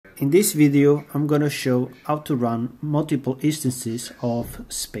In this video I'm gonna show how to run multiple instances of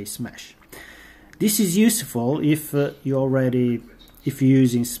SpaceMesh. This is useful if you're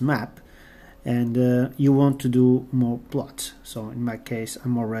using SMAP and you want to do more plots. So in my case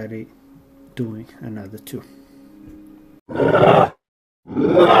I'm already doing another two.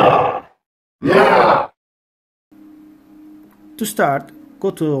 To start, go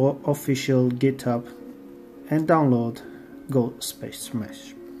to our official GitHub and download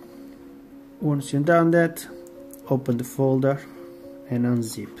go-spacemesh. Once you've done that, open the folder and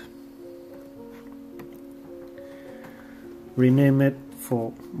unzip. Rename it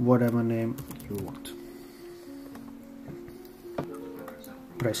for whatever name you want.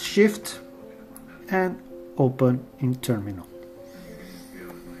 Press Shift and open in Terminal.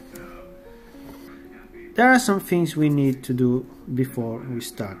 There are some things we need to do before we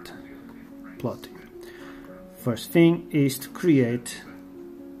start plotting. First thing is to create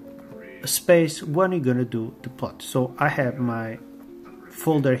a space when you're gonna do the plot. So I have my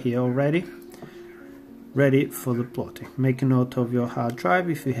folder here already, ready for the plotting. Make a note of your hard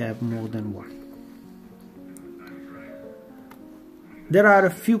drive if you have more than one. There are a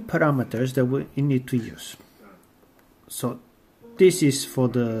few parameters that we need to use. So this is for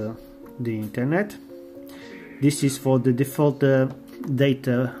the internet. This is for the default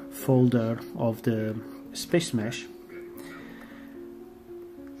data folder of the SpaceMesh.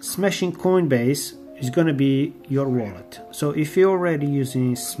 Smashing Coinbase is going to be your wallet. So if you're already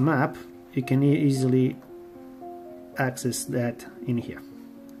using SMAP, you can easily access that in here.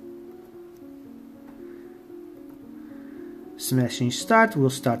 Smashing Start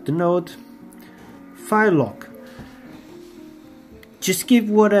will start the node. File lock. Just give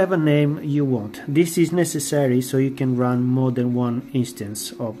whatever name you want. This is necessary so you can run more than one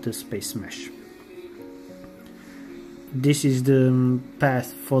instance of the SpaceMesh. This is the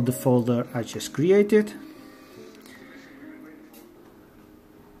path for the folder I just created.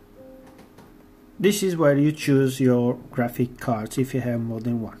 This is where you choose your graphic cards if you have more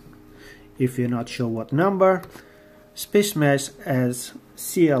than one. If you're not sure what number, SpaceMesh has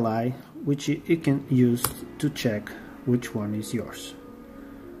CLI, which you can use to check which one is yours.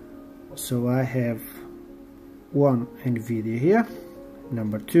 So I have one NVIDIA here,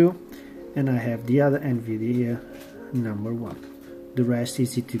 number 2, and I have the other NVIDIA here, number 1. The rest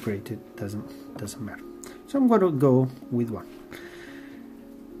is integrated, doesn't matter. So I'm going to go with 1.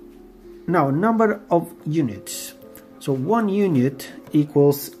 Now, number of units. So 1 unit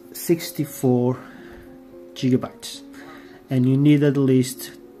equals 64 gigabytes, and you need at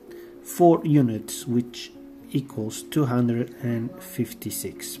least 4 units, which equals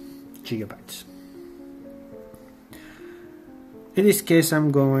 256 gigabytes. In this case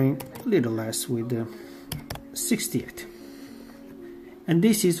I'm going a little less with 68, and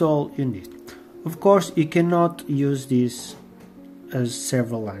this is all you need. Of course you cannot use this as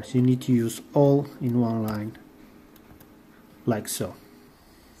several lines. You need to use all in one line, like so.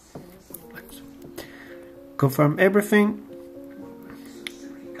 Confirm everything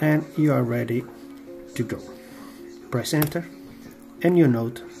and you are ready to go. Press enter and your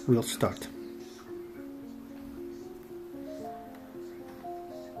node will start.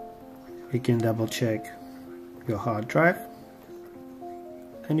 You can double check your hard drive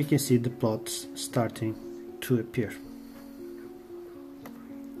and you can see the plots starting to appear.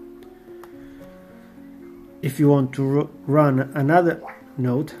 If you want to run another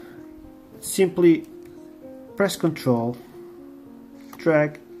node, simply press Ctrl,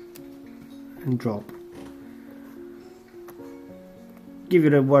 drag and drop. Give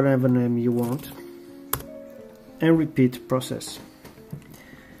it a whatever name you want and repeat process.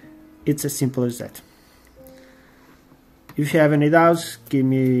 It's as simple as that. If you have any doubts, give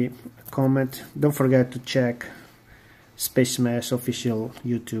me a comment. Don't forget to check SpaceMesh official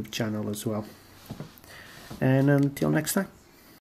YouTube channel as well. And until next time.